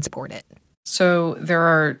transport it? So there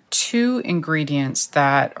are 2 ingredients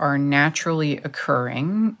that are naturally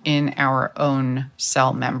occurring in our own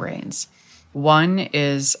cell membranes. One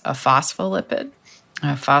is a phospholipid.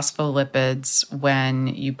 Phospholipids, when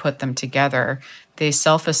you put them together, they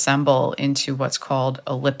self-assemble into what's called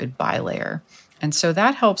a lipid bilayer. And so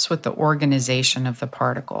that helps with the organization of the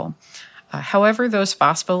particle. However, those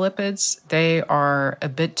phospholipids, they are a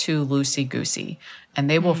bit too loosey-goosey, and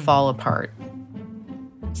they will fall apart.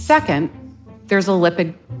 Second, there's a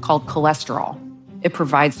lipid called cholesterol. It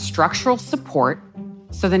provides structural support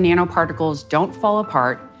so the nanoparticles don't fall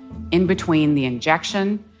apart in between the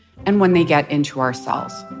injection and when they get into our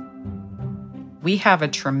cells. We have a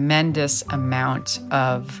tremendous amount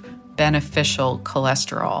of beneficial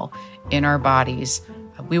cholesterol in our bodies.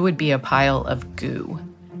 We would be a pile of goo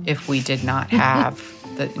if we did not have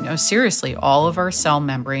seriously, all of our cell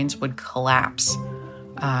membranes would collapse,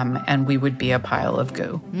 and we would be a pile of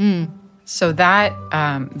goo. So that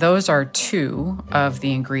those are two of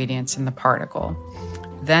the ingredients in the particle.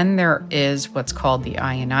 Then there is what's called the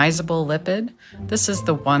ionizable lipid. This is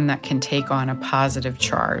the one that can take on a positive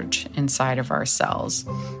charge inside of our cells.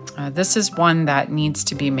 This is one that needs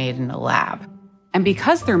to be made in a lab. And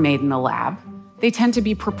because they're made in a lab, they tend to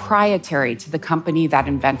be proprietary to the company that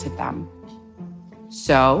invented them.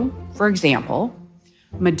 So, for example,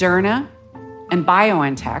 Moderna and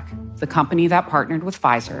BioNTech, the company that partnered with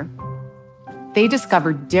Pfizer, they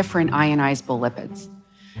discovered different ionizable lipids.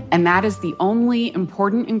 And that is the only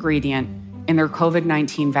important ingredient in their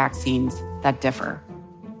COVID-19 vaccines that differ.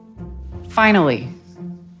 Finally,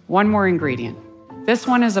 one more ingredient. This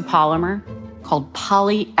one is a polymer called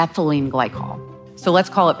polyethylene glycol. So let's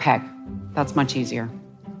call it PEG. That's much easier.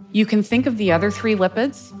 You can think of the other three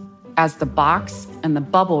lipids as the box and the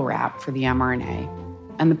bubble wrap for the mRNA,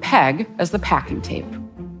 and the PEG as the packing tape.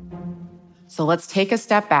 So let's take a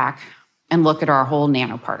step back and look at our whole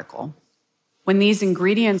nanoparticle. When these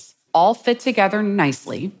ingredients all fit together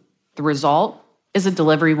nicely, the result is a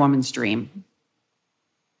delivery woman's dream.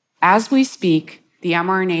 As we speak, the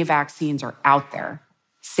mRNA vaccines are out there,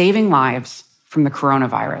 saving lives from the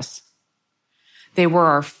coronavirus. They were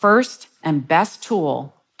our first and best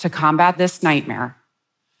tool to combat this nightmare,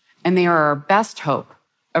 and they are our best hope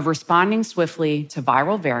of responding swiftly to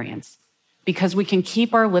viral variants because we can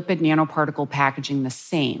keep our lipid nanoparticle packaging the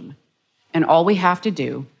same, and all we have to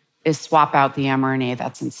do is swap out the mRNA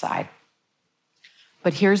that's inside.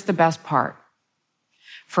 But here's the best part.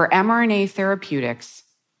 For mRNA therapeutics,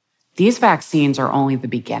 these vaccines are only the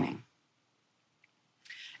beginning.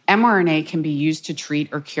 mRNA can be used to treat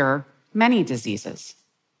or cure many diseases.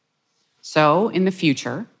 So, in the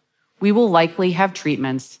future, we will likely have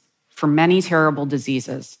treatments for many terrible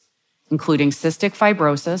diseases, including cystic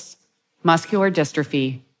fibrosis, muscular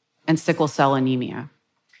dystrophy, and sickle cell anemia.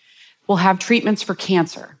 We'll have treatments for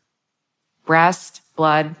cancer, breast,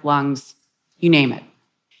 blood, lungs, you name it.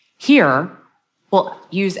 Here, we'll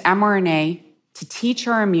use mRNA to teach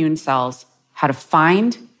our immune cells how to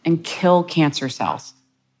find and kill cancer cells.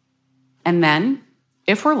 And then,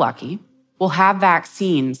 if we're lucky, we'll have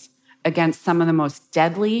vaccines against some of the most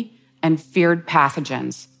deadly and feared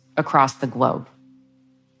pathogens across the globe,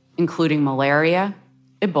 including malaria,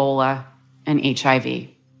 Ebola, and HIV.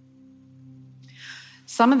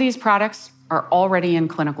 Some of these products are already in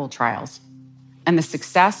clinical trials, and the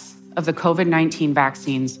success of the COVID-19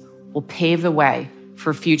 vaccines will pave the way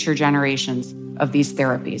for future generations of these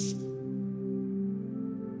therapies.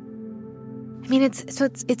 I mean,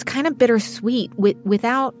 it's kind of bittersweet.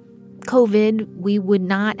 Without COVID, we would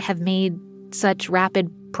not have made such rapid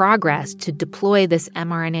progress to deploy this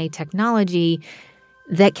mRNA technology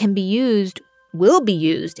that will be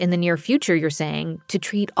used in the near future, you're saying, to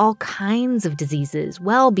treat all kinds of diseases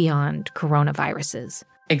well beyond coronaviruses.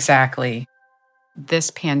 Exactly.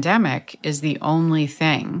 This pandemic is the only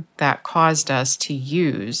thing that caused us to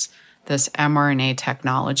use this mRNA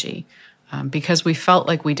technology because we felt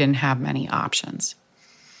like we didn't have many options.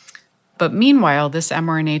 But meanwhile, this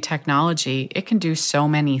mRNA technology, it can do so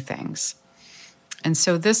many things. And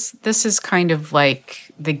so this is kind of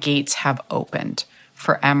like the gates have opened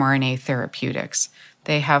for mRNA therapeutics.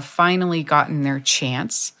 They have finally gotten their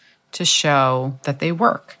chance to show that they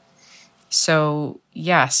work. So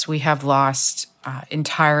yes, we have lost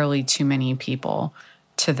entirely too many people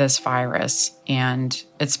to this virus, and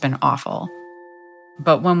it's been awful.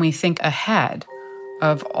 But when we think ahead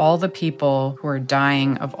of all the people who are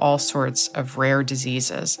dying of all sorts of rare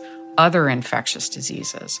diseases, other infectious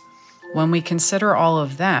diseases, when we consider all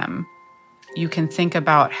of them, you can think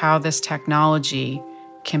about how this technology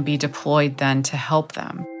can be deployed then to help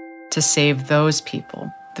them, to save those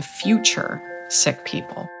people, the future sick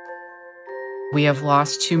people. We have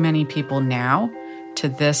lost too many people now to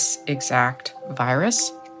this exact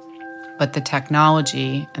virus, But the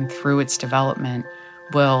technology, and through its development,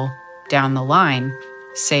 will, down the line,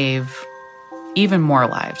 save even more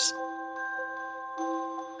lives.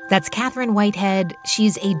 That's Catherine Whitehead.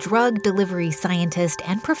 She's a drug delivery scientist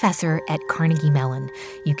and professor at Carnegie Mellon.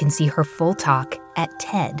 You can see her full talk at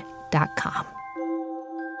TED.com.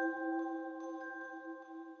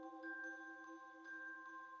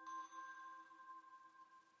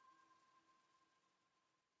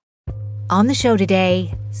 On the show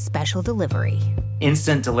today, special delivery.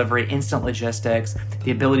 Instant delivery, instant logistics,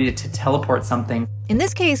 the ability to teleport something. In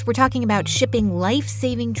this case, we're talking about shipping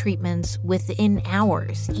life-saving treatments within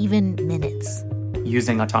hours, even minutes.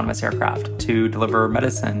 Using autonomous aircraft to deliver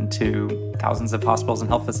medicine to thousands of hospitals and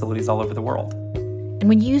health facilities all over the world. And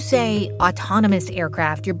when you say autonomous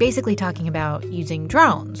aircraft, you're basically talking about using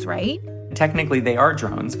drones, right? Technically, they are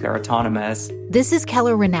drones. They're autonomous. This is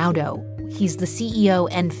Keller Ronaudo. He's the CEO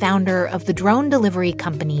and founder of the drone delivery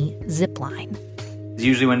company Zipline.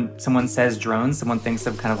 Usually when someone says drones, someone thinks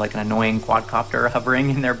of kind of like an annoying quadcopter hovering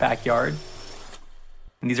in their backyard.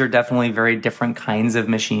 And these are definitely very different kinds of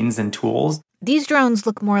machines and tools. These drones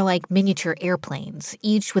look more like miniature airplanes,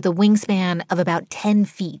 each with a wingspan of about 10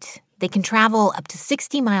 feet. They can travel up to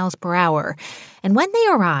 60 miles per hour. And when they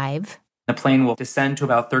arrive, the plane will descend to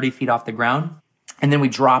about 30 feet off the ground, and then we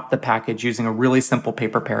drop the package using a really simple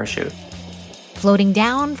paper parachute. Floating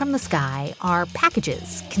down from the sky are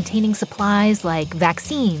packages containing supplies like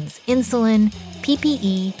vaccines, insulin,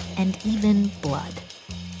 PPE, and even blood.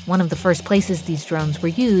 One of the first places these drones were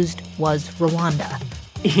used was Rwanda.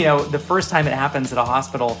 You know, the first time it happens at a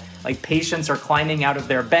hospital, like patients are climbing out of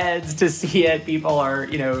their beds to see it. People are,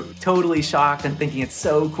 totally shocked and thinking it's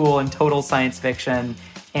so cool and total science fiction.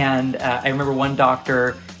 And I remember one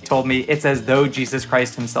doctor told me it's as though Jesus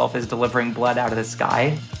Christ himself is delivering blood out of the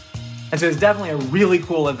sky. And so it's definitely a really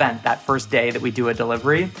cool event that first day that we do a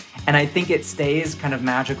delivery. And I think it stays kind of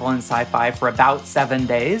magical in sci-fi for about 7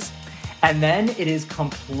 days. And then it is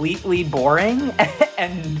completely boring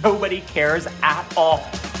and nobody cares at all.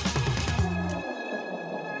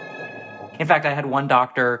 In fact, I had one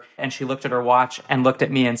doctor and she looked at her watch and looked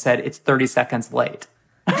at me and said, "It's 30 seconds late."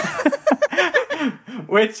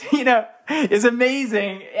 Which, is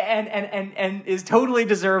amazing and is totally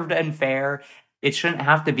deserved and fair. It shouldn't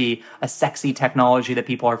have to be a sexy technology that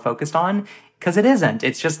people are focused on, because it isn't.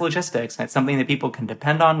 It's just logistics. And it's something that people can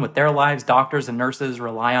depend on with their lives. Doctors and nurses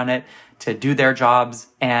rely on it to do their jobs.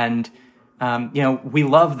 And, we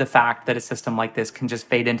love the fact that a system like this can just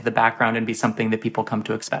fade into the background and be something that people come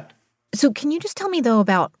to expect. So can you just tell me, though,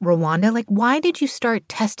 about Rwanda? Like, why did you start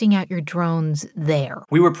testing out your drones there?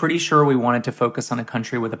 We were pretty sure we wanted to focus on a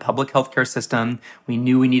country with a public healthcare system. We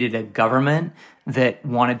knew we needed a government that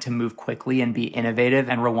wanted to move quickly and be innovative.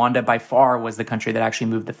 And Rwanda, by far, was the country that actually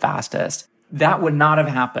moved the fastest. That would not have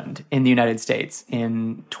happened in the United States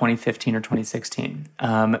in 2015 or 2016.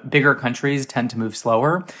 Bigger countries tend to move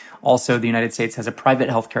slower. Also, the United States has a private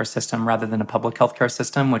healthcare system rather than a public healthcare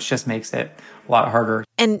system, which just makes it a lot harder.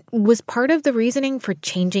 And was part of the reasoning for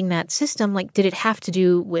changing that system, did it have to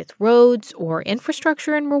do with roads or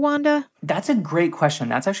infrastructure in Rwanda? That's a great question.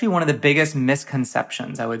 That's actually one of the biggest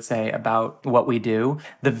misconceptions, I would say, about what we do.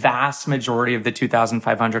 The vast majority of the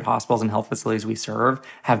 2,500 hospitals and health facilities we serve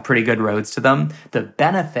have pretty good roads to them. The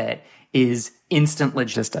benefit is instant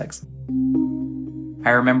logistics.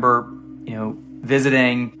 I remember,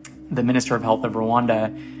 visiting the Minister of Health of Rwanda,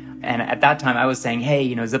 and at that time I was saying, hey,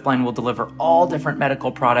 Zipline will deliver all different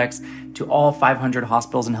medical products to all 500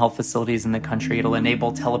 hospitals and health facilities in the country. It'll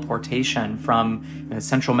enable teleportation from the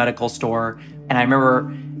central medical store. And I remember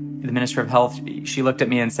the Minister of Health, she looked at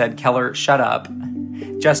me and said, "Keller, shut up.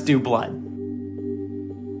 Just do blood."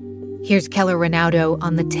 Here's Keller Ronaudo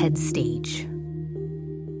on the TED stage.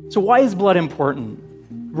 So why is blood important?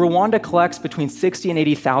 Rwanda collects between 60 and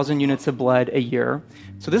 80,000 units of blood a year.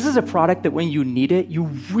 So this is a product that when you need it, you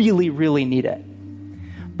really, really need it.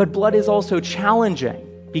 But blood is also challenging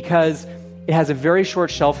because it has a very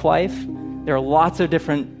short shelf life. There are lots of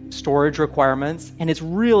different storage requirements, and it's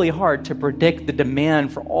really hard to predict the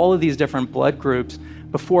demand for all of these different blood groups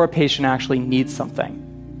before a patient actually needs something.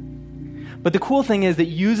 But the cool thing is that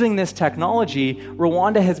using this technology,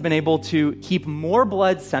 Rwanda has been able to keep more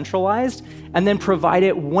blood centralized and then provide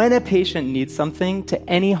it when a patient needs something to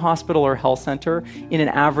any hospital or health center in an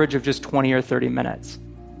average of just 20 or 30 minutes.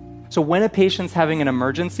 So when a patient's having an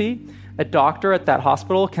emergency, a doctor at that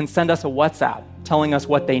hospital can send us a WhatsApp telling us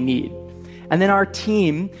what they need. And then our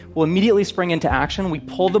team will immediately spring into action. We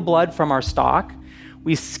pull the blood from our stock,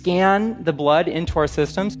 we scan the blood into our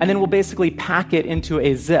systems, and then we'll basically pack it into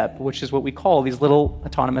a zip, which is what we call these little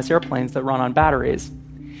autonomous airplanes that run on batteries.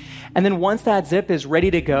 And then once that zip is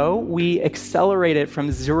ready to go, we accelerate it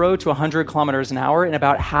from 0 to 100 kilometers an hour in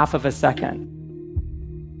about half of a second.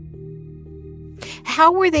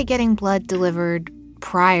 How were they getting blood delivered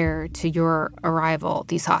prior to your arrival,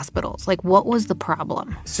 these hospitals? Like, what was the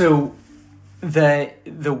problem? So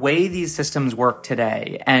the way these systems work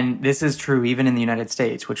today, and this is true even in the United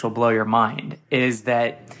States, which will blow your mind, is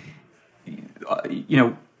that,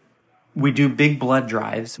 we do big blood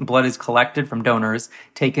drives. Blood is collected from donors,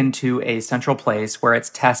 taken to a central place where it's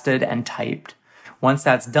tested and typed. Once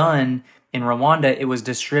that's done, in Rwanda, it was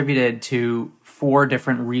distributed to 4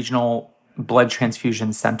 different regional blood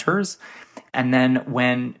transfusion centers. And then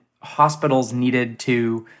when hospitals needed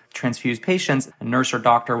to transfuse patients, a nurse or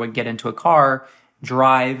doctor would get into a car,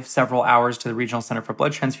 drive several hours to the regional center for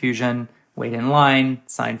blood transfusion, wait in line,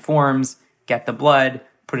 sign forms, get the blood,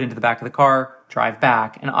 put it into the back of the car, drive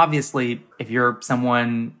back. And obviously, if you're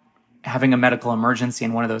someone having a medical emergency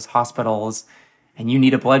in one of those hospitals and you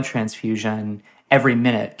need a blood transfusion, every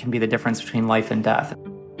minute can be the difference between life and death.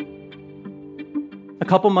 A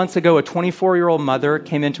couple months ago, a 24-year-old mother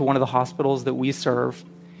came into one of the hospitals that we serve,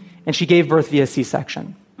 and she gave birth via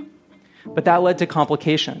C-section. But that led to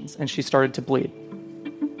complications, and she started to bleed.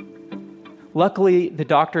 Luckily, the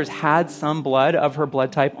doctors had some blood of her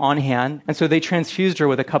blood type on hand, and so they transfused her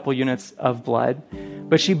with a couple units of blood,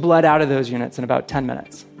 but she bled out of those units in about 10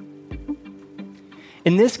 minutes.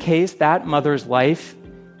 In this case, that mother's life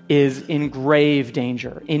is in grave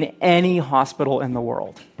danger in any hospital in the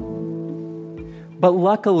world. But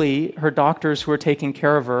luckily, her doctors who were taking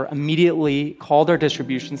care of her immediately called our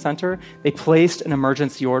distribution center. They placed an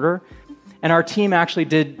emergency order, and our team actually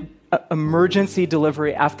did emergency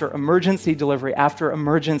delivery after emergency delivery after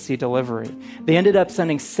emergency delivery. They ended up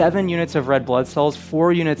sending 7 units of red blood cells,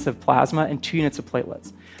 4 units of plasma, and 2 units of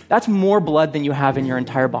platelets. That's more blood than you have in your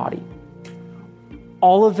entire body.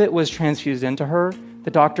 All of it was transfused into her.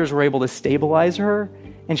 The doctors were able to stabilize her,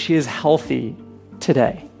 and she is healthy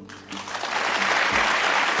today.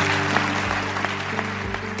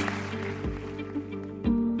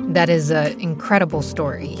 That is an incredible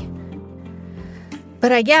story.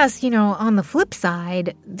 But I guess, on the flip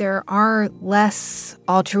side, there are less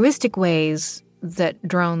altruistic ways that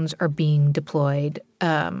drones are being deployed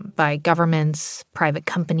by governments, private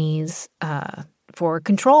companies, for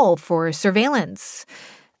control, for surveillance.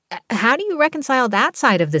 How do you reconcile that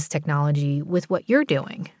side of this technology with what you're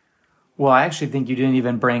doing? Well, I actually think you didn't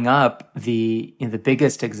even bring up the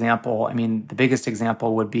biggest example. I mean, the biggest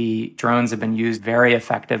example would be drones have been used very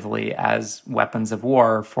effectively as weapons of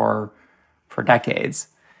war for decades.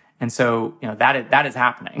 And so, that is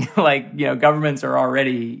happening. Governments are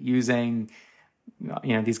already using,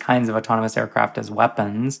 these kinds of autonomous aircraft as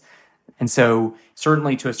weapons. And so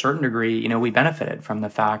certainly to a certain degree, we benefited from the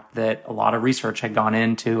fact that a lot of research had gone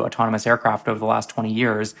into autonomous aircraft over the last 20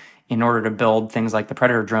 years in order to build things like the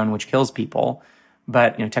Predator drone, which kills people.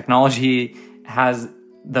 But, technology has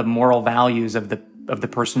the moral values of the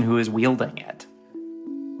person who is wielding it.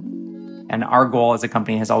 And our goal as a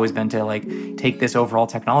company has always been to take this overall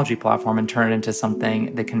technology platform and turn it into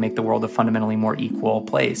something that can make the world a fundamentally more equal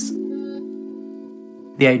place.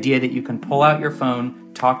 The idea that you can pull out your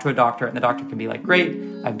phone, talk to a doctor, and the doctor can be like, great,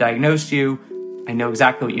 I've diagnosed you. I know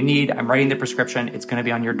exactly what you need. I'm writing the prescription. It's going to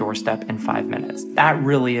be on your doorstep in 5 minutes. That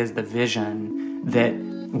really is the vision that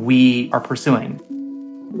we are pursuing.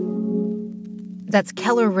 That's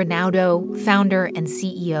Keller Rinaudo, founder and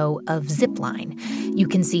CEO of Zipline. You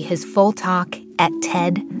can see his full talk at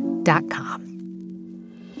TED.com.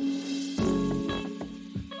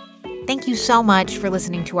 Thank you so much for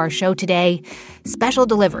listening to our show today. Special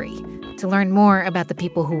delivery. To learn more about the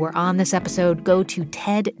people who were on this episode, go to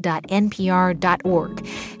ted.npr.org.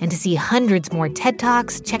 And to see hundreds more TED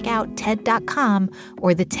Talks, check out TED.com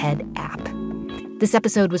or the TED app. This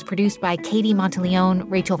episode was produced by Katie Monteleone,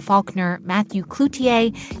 Rachel Faulkner, Matthew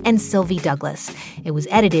Cloutier, and Sylvie Douglas. It was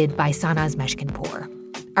edited by Sanaz Meshkinpour.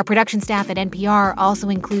 Our production staff at NPR also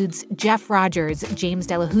includes Jeff Rogers, James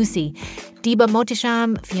Delahousie, Diba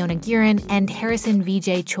Motisham, Fiona Giron, and Harrison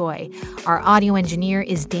Vijay Choi. Our audio engineer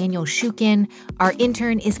is Daniel Shukin. Our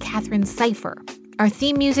intern is Catherine Cipher. Our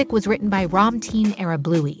theme music was written by Ramteen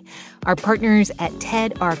Arablouei. Our partners at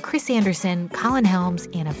TED are Chris Anderson, Colin Helms,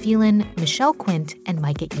 Anna Phelan, Michelle Quint, and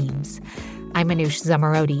Micah Eames. I'm Manoush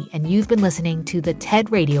Zomorodi, and you've been listening to the TED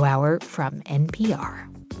Radio Hour from NPR.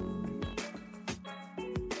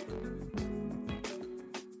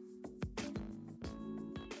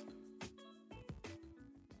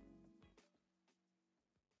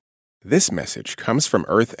 This message comes from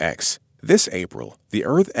EarthX. This April, the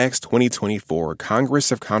EarthX 2024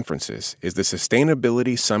 Congress of Conferences is the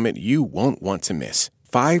sustainability summit you won't want to miss.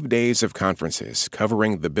 5 days of conferences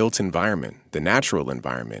covering the built environment, the natural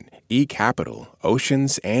environment, e-capital,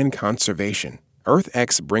 oceans, and conservation.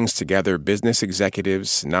 EarthX brings together business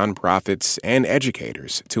executives, nonprofits, and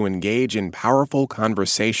educators to engage in powerful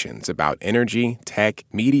conversations about energy, tech,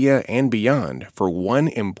 media, and beyond for one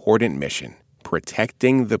important mission: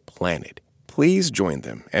 protecting the planet. Please join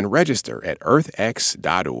them and register at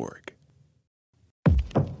earthx.org.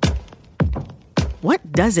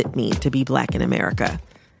 What does it mean to be Black in America?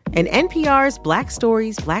 In NPR's Black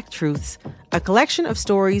Stories, Black Truths, a collection of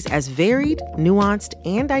stories as varied, nuanced,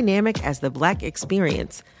 and dynamic as the Black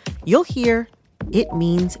experience, you'll hear it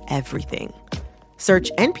means everything.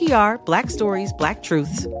 Search NPR Black Stories, Black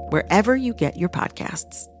Truths wherever you get your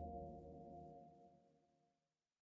podcasts.